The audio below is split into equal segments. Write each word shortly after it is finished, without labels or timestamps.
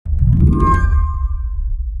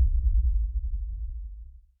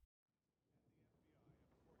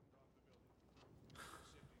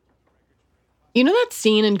You know that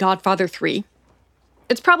scene in Godfather 3?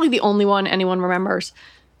 It's probably the only one anyone remembers.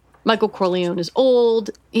 Michael Corleone is old.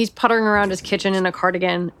 He's puttering around his kitchen in a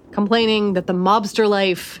cardigan, complaining that the mobster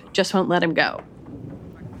life just won't let him go.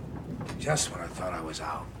 Just when I thought I was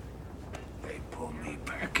out, they pulled me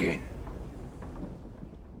back in.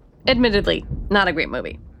 Admittedly, not a great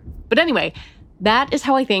movie. But anyway, that is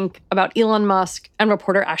how I think about Elon Musk and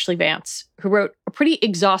reporter Ashlee Vance, who wrote a pretty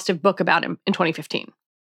exhaustive book about him in 2015.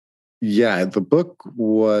 Yeah, the book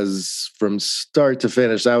was from start to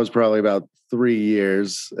finish. That was probably about 3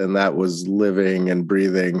 years, and that was living and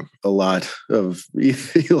breathing a lot of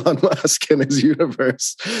Elon Musk and his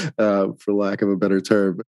universe, for lack of a better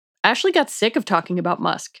term. Ashlee got sick of talking about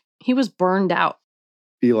Musk. He was burned out.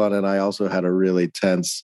 Elon and I also had a really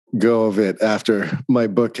tense go of it after my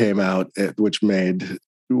book came out, which made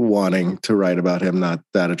wanting to write about him not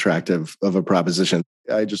that attractive of a proposition.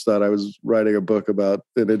 I just thought I was writing a book about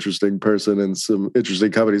an interesting person and some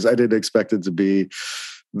interesting companies. I didn't expect it to be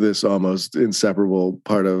this almost inseparable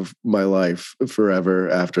part of my life forever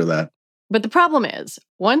after that. But the problem is,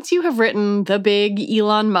 once you have written the big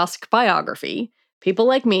Elon Musk biography, people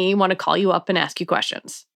like me want to call you up and ask you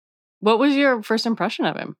questions. What was your first impression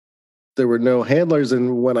of him? There were no handlers,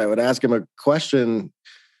 and when I would ask him a question,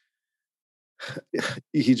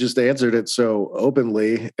 he just answered it so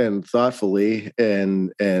openly and thoughtfully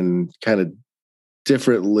and kind of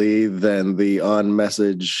differently than the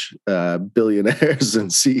on-message billionaires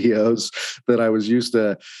and CEOs that I was used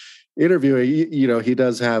to interviewing. You know, he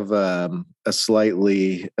does have a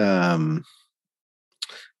slightly, I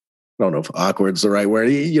don't know if awkward's the right word.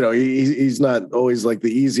 He's not always like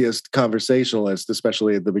the easiest conversationalist,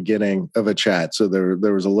 especially at the beginning of a chat. So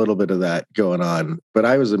there was a little bit of that going on. But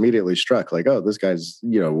I was immediately struck, like, oh, this guy's,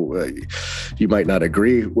 you might not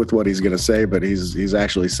agree with what he's going to say, but he's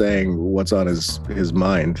actually saying what's on his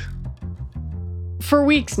mind. For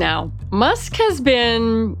weeks now, Musk has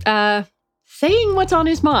been saying what's on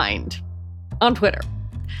his mind on Twitter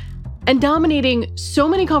and dominating so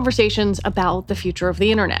many conversations about the future of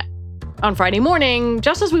the internet. On Friday morning,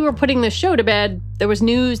 just as we were putting this show to bed, there was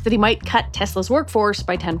news that he might cut Tesla's workforce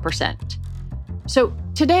by 10%. So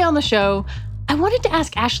today on the show, I wanted to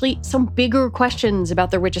ask Ashlee some bigger questions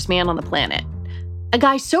about the richest man on the planet. A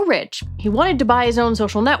guy so rich, he wanted to buy his own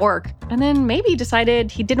social network, and then maybe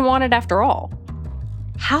decided he didn't want it after all.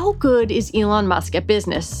 How good is Elon Musk at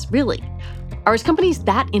business, really? Are his companies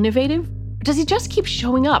that innovative? Or does he just keep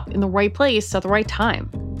showing up in the right place at the right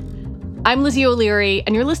time? I'm Lizzie O'Leary,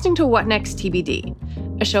 and you're listening to What Next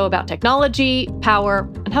TBD, a show about technology, power,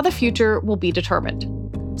 and how the future will be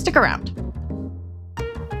determined. Stick around.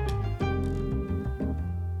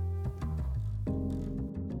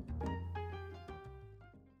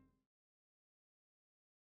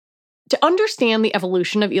 To understand the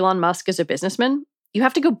evolution of Elon Musk as a businessman, you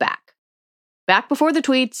have to go back. Back before the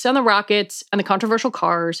tweets and the rockets and the controversial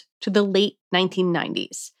cars to the late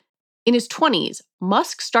 1990s. In his 20s,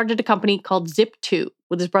 Musk started a company called Zip2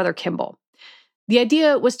 with his brother Kimball. The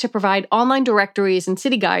idea was to provide online directories and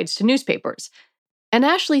city guides to newspapers. And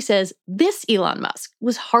Ashlee says this Elon Musk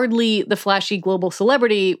was hardly the flashy global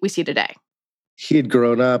celebrity we see today. He'd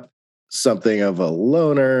grown up something of a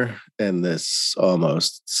loner and this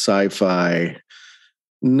almost sci-fi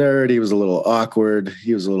nerd. He was a little awkward.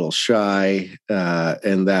 He was a little shy.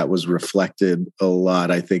 And that was reflected a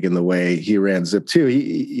lot, I think, in the way he ran Zip2.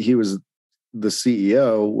 He was the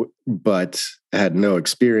CEO, but had no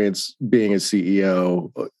experience being a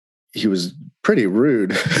CEO. He was pretty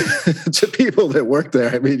rude to people that worked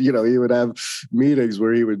there. I mean, he would have meetings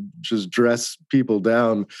where he would just dress people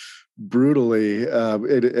down brutally.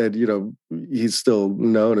 And he's still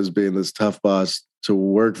known as being this tough boss to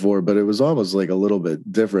work for, but it was almost like a little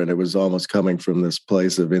bit different. It was almost coming from this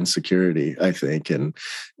place of insecurity, I think,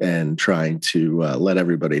 and trying to let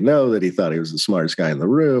everybody know that he thought he was the smartest guy in the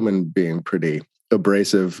room and being pretty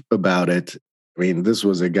abrasive about it. I mean, this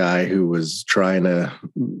was a guy who was trying to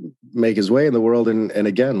make his way in the world, and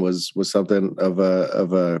again was something of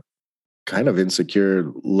a kind of insecure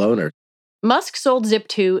loner. Musk sold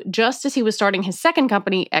Zip2 just as he was starting his second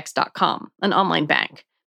company, X.com, an online bank.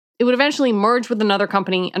 It would eventually merge with another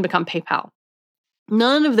company and become PayPal.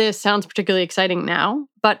 None of this sounds particularly exciting now,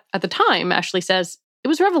 but at the time, Ashlee says, it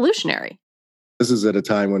was revolutionary. This is at a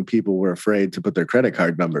time when people were afraid to put their credit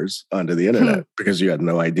card numbers onto the internet because you had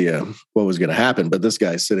no idea what was going to happen. But this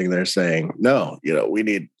guy's sitting there saying, no, we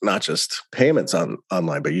need not just payments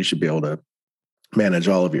online, but you should be able to manage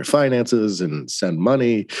all of your finances and send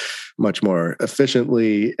money much more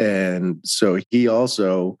efficiently. And so he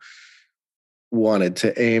also wanted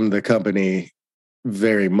to aim the company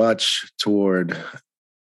very much toward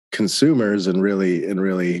consumers and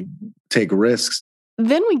really take risks.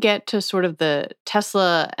 Then we get to sort of the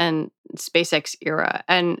Tesla and SpaceX era,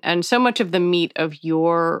 and so much of the meat of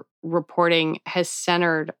your reporting has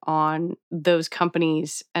centered on those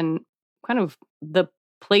companies and kind of the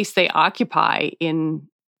place they occupy in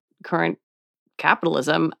current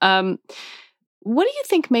capitalism. What do you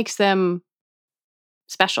think makes them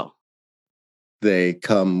special? They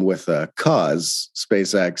come with a cause.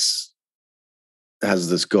 SpaceX has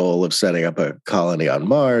this goal of setting up a colony on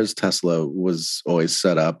Mars. Tesla was always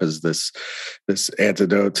set up as this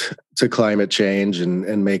antidote to climate change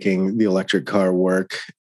and making the electric car work.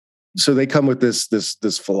 So they come with this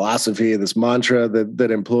philosophy, this mantra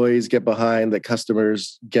that employees get behind, that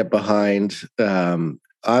customers get behind.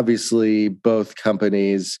 Obviously, both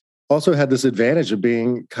companies also had this advantage of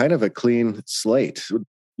being kind of a clean slate.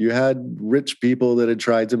 You had rich people that had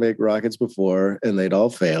tried to make rockets before, and they'd all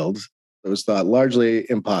failed. It was thought largely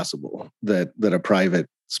impossible that a private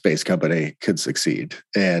space company could succeed.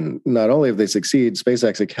 And not only have they succeeded,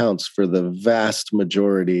 SpaceX accounts for the vast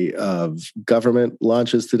majority of government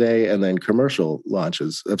launches today, and then commercial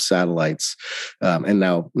launches of satellites, and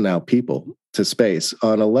now people to space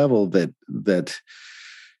on a level that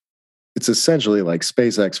it's essentially like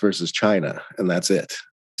SpaceX versus China, and that's it.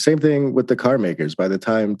 Same thing with the car makers. By the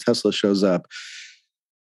time Tesla shows up,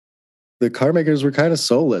 the car makers were kind of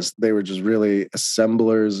soulless. They were just really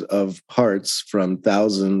assemblers of parts from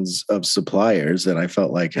thousands of suppliers, and I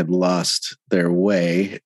felt like had lost their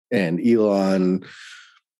way. And Elon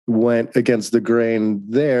went against the grain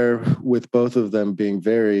there, with both of them being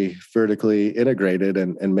very vertically integrated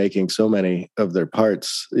and making so many of their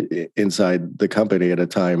parts inside the company at a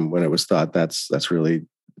time when it was thought that's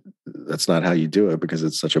not how you do it, because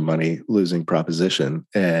it's such a money-losing proposition.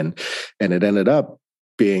 And it ended up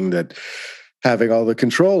being that having all the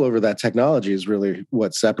control over that technology is really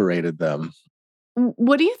what separated them.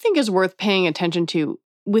 What do you think is worth paying attention to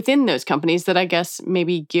within those companies that I guess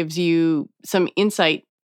maybe gives you some insight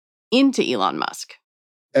into Elon Musk?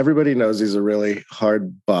 Everybody knows he's a really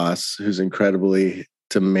hard boss who's incredibly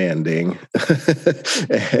demanding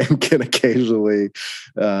and can occasionally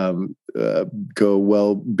go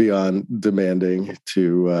well beyond demanding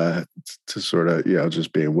to sort of,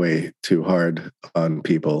 just being way too hard on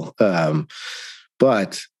people.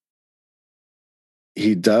 But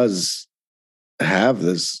he does have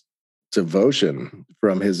this devotion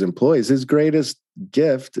from his employees. His greatest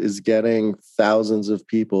gift is getting thousands of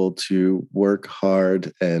people to work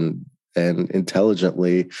hard and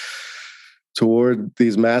intelligently toward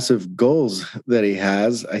these massive goals that he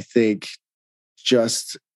has. I think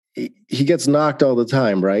just he gets knocked all the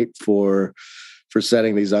time, right? For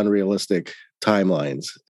setting these unrealistic timelines.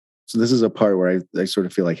 So this is a part where I sort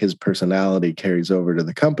of feel like his personality carries over to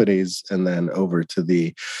the companies and then over to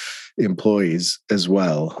the employees as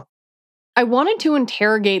well. I wanted to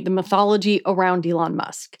interrogate the mythology around Elon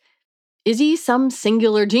Musk. Is he some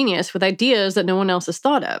singular genius with ideas that no one else has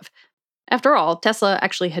thought of? After all, Tesla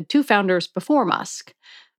actually had two founders before Musk.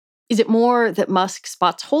 Is it more that Musk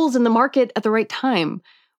spots holes in the market at the right time,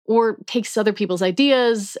 or takes other people's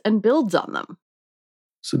ideas and builds on them?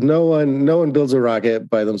 So no one builds a rocket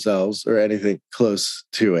by themselves or anything close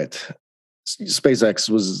to it. SpaceX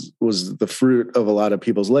was the fruit of a lot of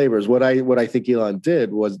people's labors. What I think Elon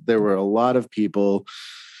did was there were a lot of people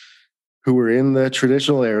who were in the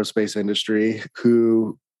traditional aerospace industry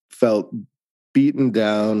who felt beaten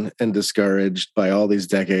down and discouraged by all these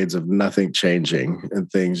decades of nothing changing and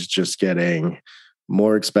things just getting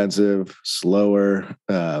more expensive, slower,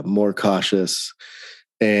 more cautious.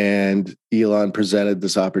 And Elon presented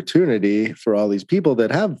this opportunity for all these people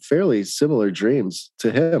that have fairly similar dreams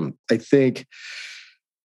to him. I think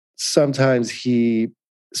sometimes he,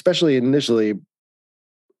 especially initially,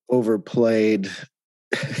 overplayed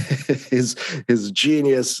his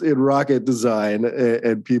genius in rocket design,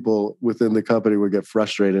 and people within the company would get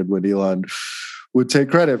frustrated when Elon would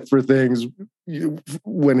take credit for things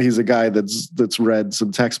when he's a guy that's read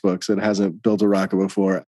some textbooks and hasn't built a rocket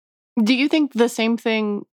before. Do you think the same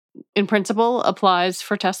thing in principle applies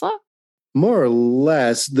for Tesla? More or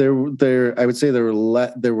less. I would say there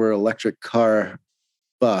were electric car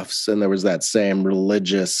buffs, and there was that same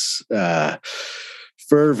religious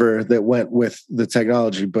fervor that went with the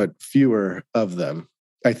technology, but fewer of them.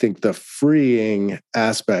 I think the freeing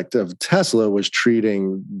aspect of Tesla was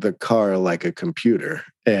treating the car like a computer,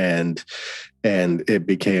 and it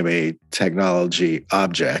became a technology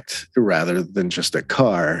object rather than just a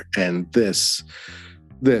car. And this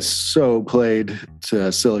this so played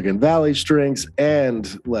to Silicon Valley strengths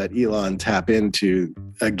and let Elon tap into,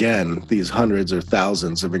 again, these hundreds or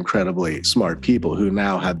thousands of incredibly smart people who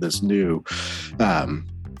now had this new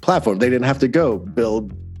platform. They didn't have to go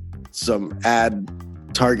build some ad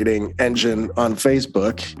targeting engine on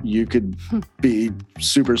Facebook. You could be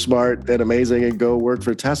super smart and amazing and go work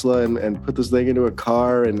for Tesla and put this thing into a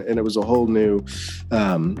car. And it was a whole new,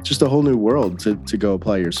 just a whole new world to go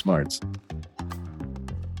apply your smarts.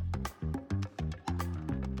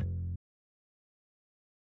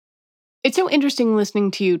 It's so interesting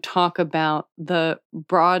listening to you talk about the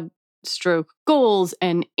broad stroke goals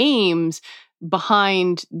and aims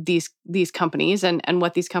behind these companies and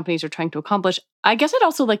what these companies are trying to accomplish. I guess I'd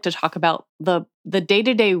also like to talk about the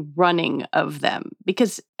day-to-day running of them,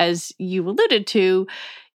 because as you alluded to,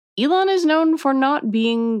 Elon is known for not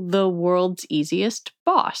being the world's easiest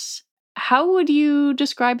boss. How would you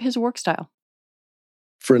describe his work style?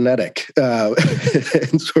 Frenetic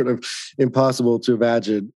and sort of impossible to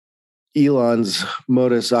imagine. Elon's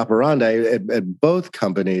modus operandi at both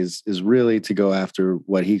companies is really to go after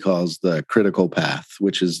what he calls the critical path,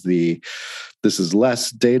 which is this is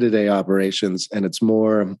less day-to-day operations, and it's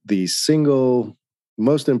more the single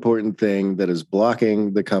most important thing that is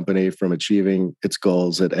blocking the company from achieving its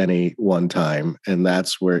goals at any one time. And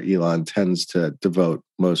that's where Elon tends to devote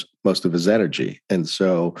most of his energy. And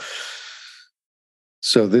so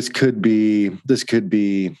this could be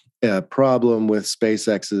a problem with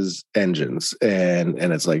SpaceX's engines. And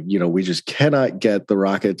it's like, we just cannot get the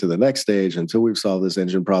rocket to the next stage until we've solved this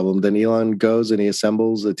engine problem. Then Elon goes and he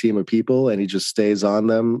assembles a team of people and he just stays on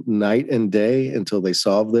them night and day until they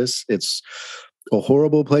solve this. It's a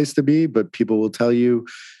horrible place to be, but people will tell you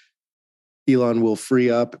Elon will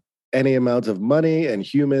free up any amount of money and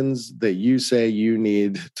humans that you say you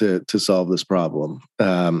need to solve this problem.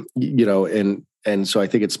 And so I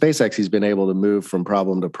think at SpaceX, he's been able to move from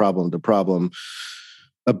problem to problem to problem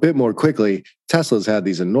a bit more quickly. Tesla's had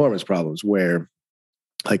these enormous problems where,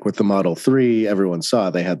 like with the Model 3, everyone saw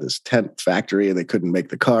they had this tent factory and they couldn't make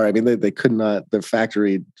the car. I mean, they could not, their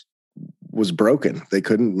factory was broken. They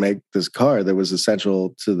couldn't make this car that was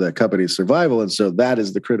essential to the company's survival. And so that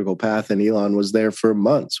is the critical path. And Elon was there for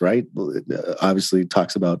months, right? Obviously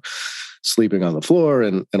talks about sleeping on the floor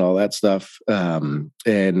and all that stuff.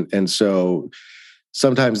 And so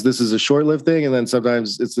sometimes this is a short-lived thing, and then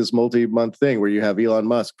sometimes it's this multi-month thing where you have Elon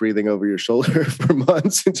Musk breathing over your shoulder for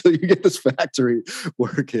months until you get this factory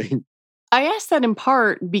working. I asked that in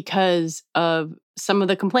part because of some of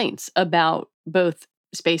the complaints about both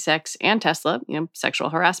SpaceX and Tesla, sexual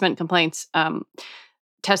harassment complaints.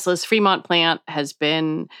 Tesla's Fremont plant has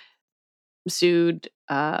been sued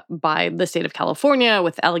by the state of California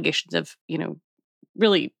with allegations of,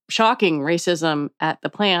 really shocking racism at the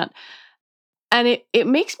plant. And it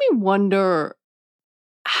makes me wonder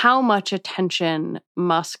how much attention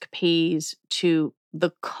Musk pays to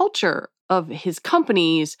the culture of his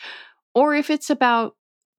companies, or if it's about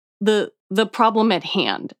the problem at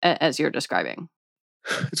hand, as you're describing.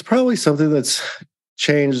 It's probably something that's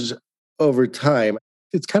changed over time.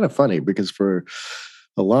 It's kind of funny because for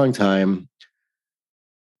a long time,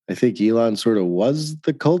 I think Elon sort of was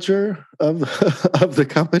the culture of the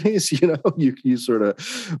companies. You sort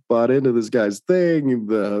of bought into this guy's thing.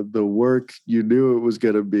 The work, you knew it was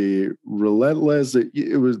going to be relentless.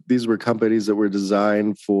 These were companies that were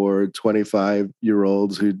designed for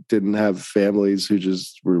 25-year-olds who didn't have families, who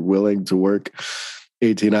just were willing to work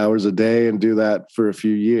 18 hours a day and do that for a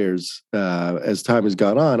few years. As time has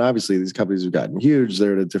gone on, obviously these companies have gotten huge.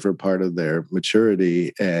 They're at a different part of their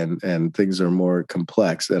maturity and things are more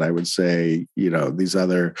complex. And I would say, these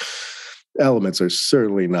other elements are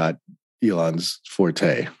certainly not Elon's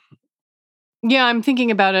forte. Yeah, I'm thinking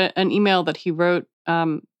about an email that he wrote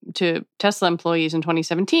to Tesla employees in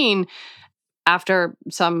 2017 after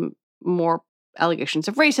some more allegations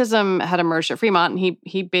of racism had emerged at Fremont. And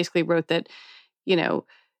he basically wrote that,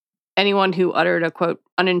 anyone who uttered a, quote,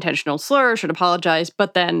 unintentional slur should apologize,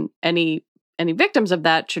 but then any victims of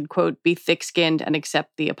that should, quote, be thick-skinned and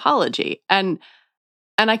accept the apology. And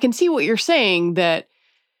I can see what you're saying, that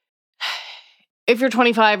if you're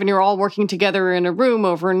 25 and you're all working together in a room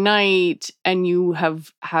overnight and you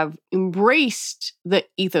have embraced the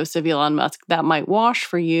ethos of Elon Musk, that might wash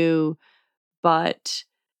for you, but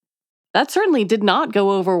that certainly did not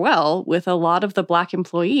go over well with a lot of the Black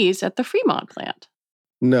employees at the Fremont plant.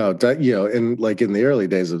 No, in the early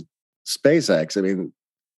days of SpaceX, I mean,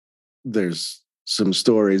 there's some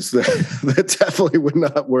stories that definitely would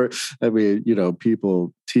not work. I mean,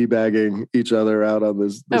 people teabagging each other out on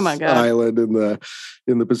this Oh my God. island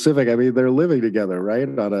in the Pacific. I mean, they're living together, right,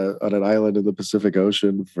 on an island in the Pacific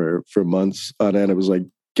Ocean for months on end. It was like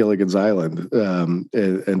Gilligan's Island,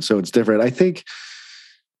 and so it's different. I think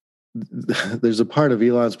there's a part of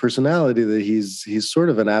Elon's personality that he's sort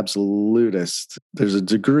of an absolutist. There's a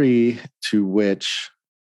degree to which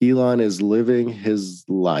Elon is living his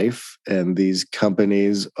life and these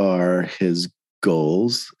companies are his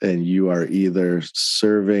goals, and you are either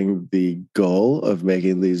serving the goal of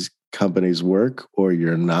making these companies work or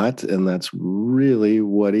you're not. And that's really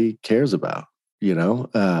what he cares about. He's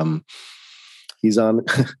on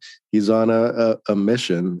a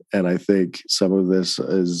mission, and I think some of this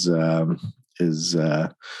is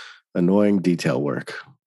annoying detail work.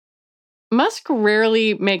 Musk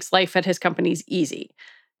rarely makes life at his companies easy.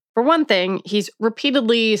 For one thing, he's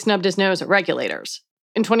repeatedly snubbed his nose at regulators.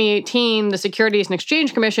 In 2018, the Securities and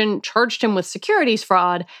Exchange Commission charged him with securities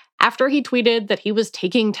fraud after he tweeted that he was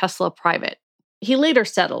taking Tesla private. He later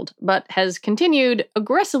settled, but has continued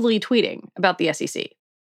aggressively tweeting about the SEC.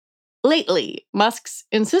 Lately, Musk's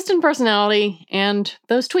insistent personality and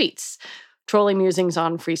those tweets, trolling musings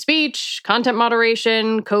on free speech, content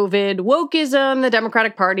moderation, COVID, wokeism, the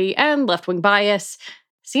Democratic Party, and left-wing bias,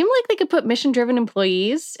 seem like they could put mission-driven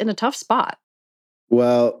employees in a tough spot.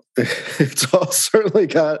 Well, it's all certainly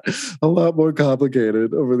got a lot more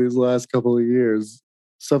complicated over these last couple of years.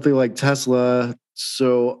 Something like Tesla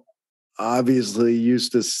so obviously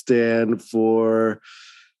used to stand for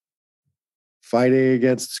fighting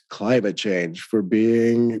against climate change, for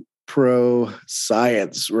being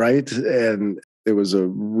pro-science, right? And it was a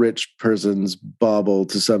rich person's bauble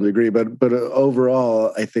to some degree. But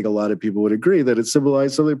overall, I think a lot of people would agree that it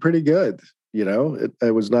symbolized something pretty good.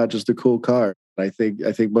 It was not just a cool car. I think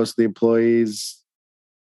most of the employees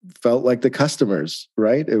felt like the customers,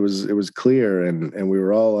 right? It was clear, and we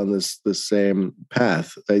were all on this same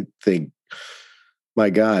path. I think, my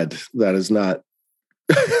God, that is not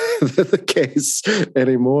the case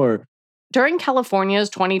anymore. During California's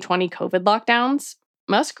 2020 COVID lockdowns,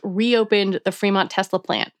 Musk reopened the Fremont Tesla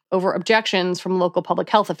plant over objections from local public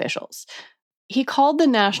health officials. He called the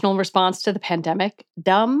national response to the pandemic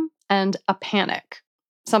dumb and a panic,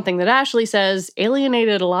 something that Ashlee says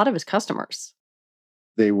alienated a lot of his customers.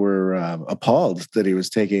 They were appalled that he was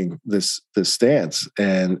taking this stance.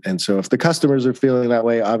 And so if the customers are feeling that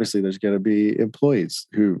way, obviously there's going to be employees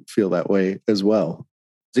who feel that way as well.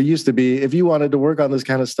 It used to be, if you wanted to work on this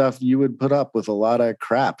kind of stuff, you would put up with a lot of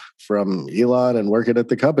crap from Elon and working at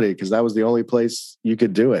the company because that was the only place you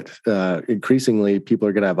could do it. Increasingly, people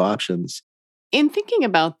are going to have options. In thinking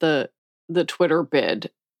about the Twitter bid,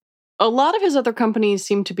 a lot of his other companies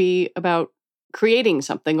seem to be about creating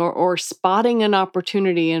something or spotting an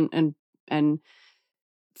opportunity and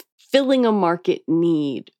filling a market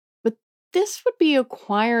need. But this would be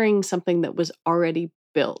acquiring something that was already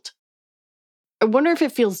built. I wonder if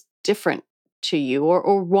it feels different to you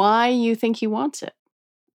or why you think he wants it.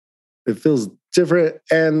 It feels different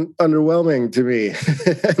and underwhelming to me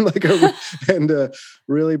and a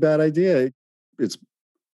really bad idea. It's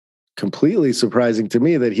completely surprising to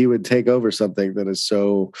me that he would take over something that is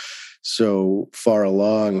so far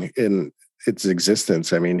along in its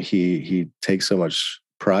existence. I mean, he takes so much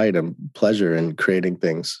pride and pleasure in creating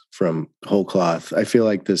things from whole cloth. I feel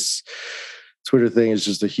like this Twitter thing is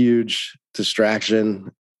just a huge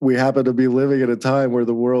distraction. We happen to be living at a time where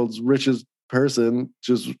the world's richest person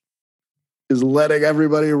just is letting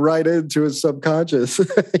everybody right into his subconscious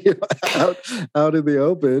out in the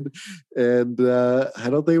open. And I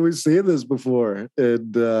don't think we've seen this before.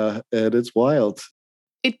 And it's wild.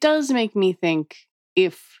 It does make me think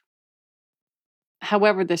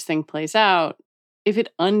however this thing plays out, if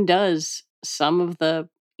it undoes some of the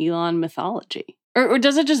Elon mythology. Or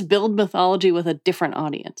does it just build mythology with a different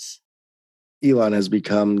audience? Elon has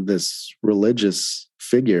become this religious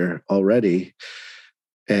figure already.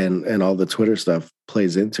 And all the Twitter stuff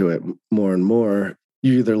plays into it more and more.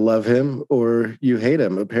 You either love him or you hate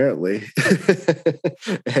him, apparently.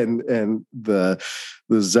 and the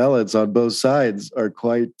zealots on both sides are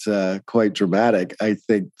quite dramatic. I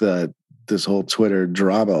think that this whole Twitter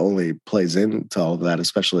drama only plays into all of that,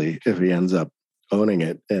 especially if he ends up owning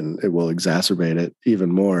it, and it will exacerbate it even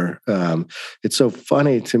more. It's so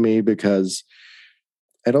funny to me because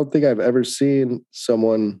I don't think I've ever seen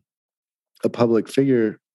someone, a public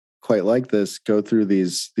figure quite like this, go through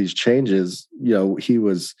these changes. He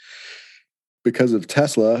was, because of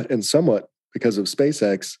Tesla and somewhat because of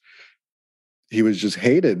SpaceX, he was just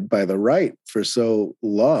hated by the right for so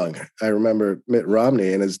long. I remember Mitt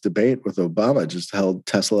Romney in his debate with Obama just held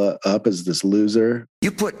Tesla up as this loser.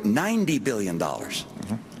 You put $90 billion,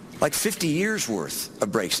 like 50 years worth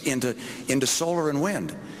of breaks into solar and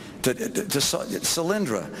wind, to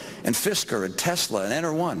Solyndra and Fisker and Tesla and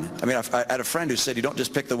Enter1. I mean, I had a friend who said you don't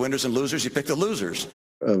just pick the winners and losers, you pick the losers.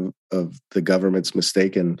 Of the government's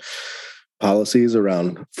mistaken policies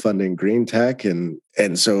around funding green tech. And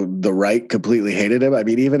so the right completely hated him. I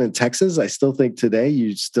mean, even in Texas, I still think today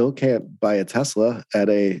you still can't buy a Tesla at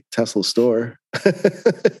a Tesla store,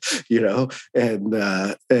 and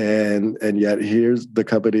yet here's the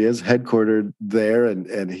company is headquartered there.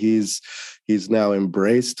 And he's now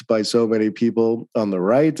embraced by so many people on the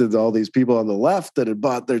right and all these people on the left that had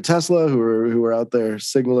bought their Tesla who were out there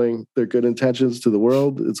signaling their good intentions to the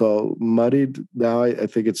world. It's all muddied now. I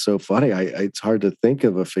think it's so funny. It's hard to think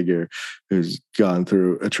of a figure who's gone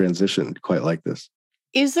through a transition quite like this.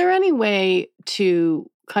 Is there any way to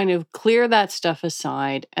kind of clear that stuff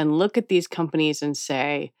aside and look at these companies and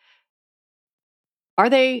say, are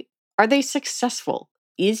they successful?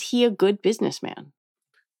 Is he a good businessman?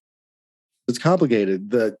 It's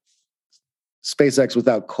complicated. The SpaceX,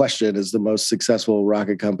 without question, is the most successful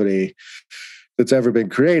rocket company that's ever been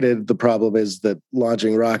created. The problem is that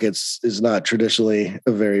launching rockets is not traditionally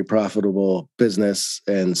a very profitable business,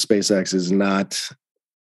 and SpaceX is not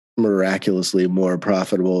miraculously more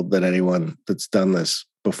profitable than anyone that's done this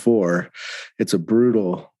before. It's a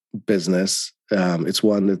brutal business. It's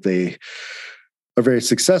one that they are very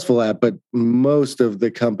successful at, but most of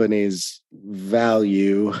the company's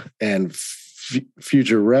value and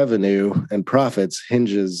future revenue and profits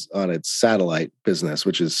hinges on its satellite business,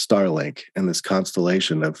 which is Starlink, and this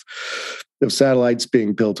constellation of satellites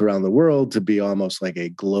being built around the world to be almost like a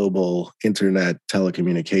global internet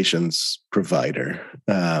telecommunications provider.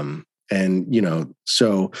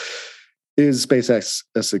 So is SpaceX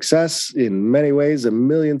a success? In many ways, a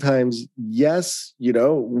million times, yes.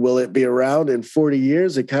 Will it be around in 40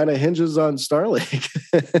 years? It kind of hinges on Starlink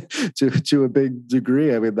to a big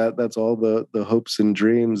degree. I mean, that's all the hopes and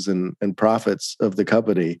dreams and profits of the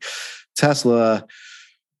company. Tesla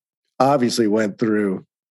obviously went through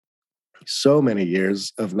so many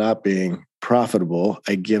years of not being profitable.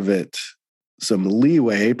 I give it some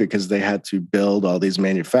leeway because they had to build all these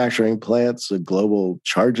manufacturing plants, a global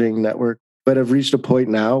charging network, but have reached a point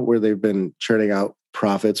now where they've been churning out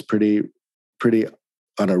profits pretty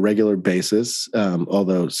on a regular basis,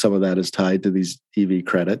 although some of that is tied to these EV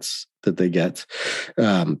credits that they get.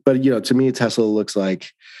 But to me, Tesla looks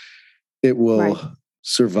like it will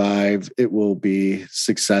survive. It will be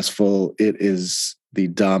successful. It is the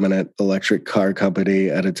dominant electric car company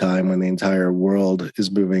at a time when the entire world is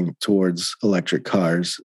moving towards electric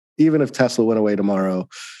cars. Even if Tesla went away tomorrow,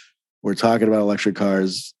 we're talking about electric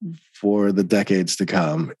cars for the decades to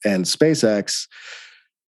come. And SpaceX,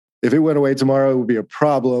 if it went away tomorrow, it would be a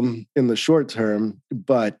problem in the short term,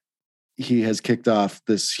 but he has kicked off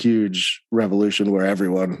this huge revolution where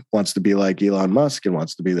everyone wants to be like Elon Musk and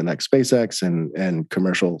wants to be the next SpaceX, and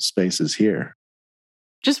commercial space is here.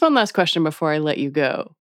 Just one last question before I let you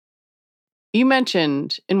go. You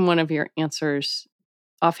mentioned in one of your answers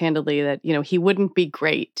offhandedly that, he wouldn't be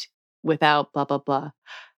great without blah, blah, blah.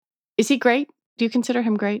 Is he great? Do you consider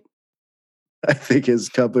him great? I think his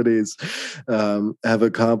companies have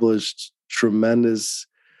accomplished tremendous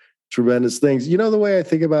things. The way I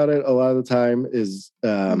think about it a lot of the time is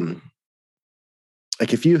like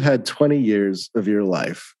if you had 20 years of your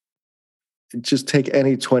life, just take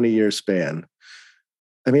any 20-year span.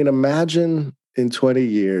 I mean, imagine in 20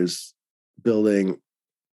 years building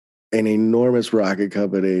an enormous rocket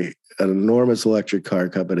company, an enormous electric car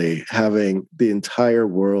company, having the entire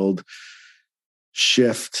world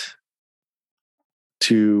shift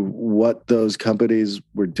to what those companies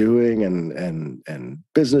were doing and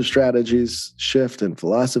business strategies shift and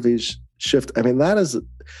philosophies shift. I mean, that is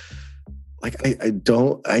like,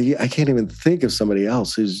 I can't even think of somebody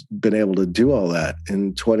else who's been able to do all that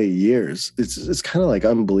in 20 years. It's kind of like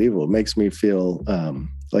unbelievable. It makes me feel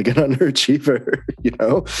like an underachiever,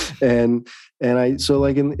 And so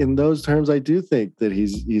like in those terms, I do think that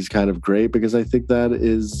he's kind of great because I think that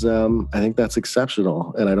is, I think that's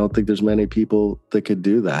exceptional. And I don't think there's many people that could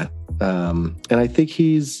do that. And I think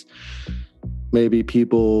maybe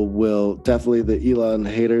people will, definitely the Elon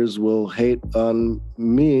haters will hate on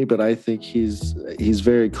me, but I think he's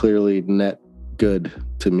very clearly net good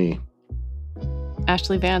to me.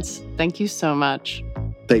 Ashlee Vance, thank you so much.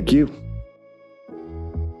 Thank you.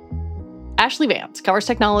 Ashlee Vance covers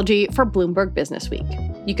technology for Bloomberg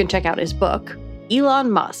Businessweek. You can check out his book,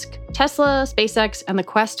 Elon Musk, Tesla, SpaceX, and the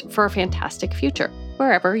quest for a fantastic future,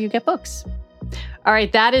 wherever you get books. All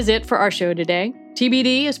right, that is it for our show today.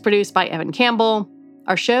 TBD is produced by Evan Campbell.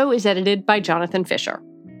 Our show is edited by Jonathan Fisher.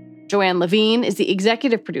 Joanne Levine is the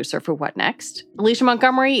executive producer for What Next. Alicia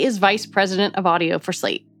Montgomery is vice president of audio for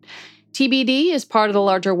Slate. TBD is part of the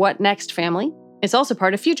larger What Next family. It's also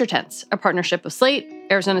part of Future Tense, a partnership of Slate,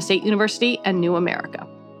 Arizona State University, and New America.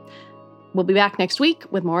 We'll be back next week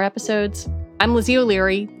with more episodes. I'm Lizzie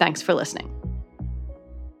O'Leary. Thanks for listening.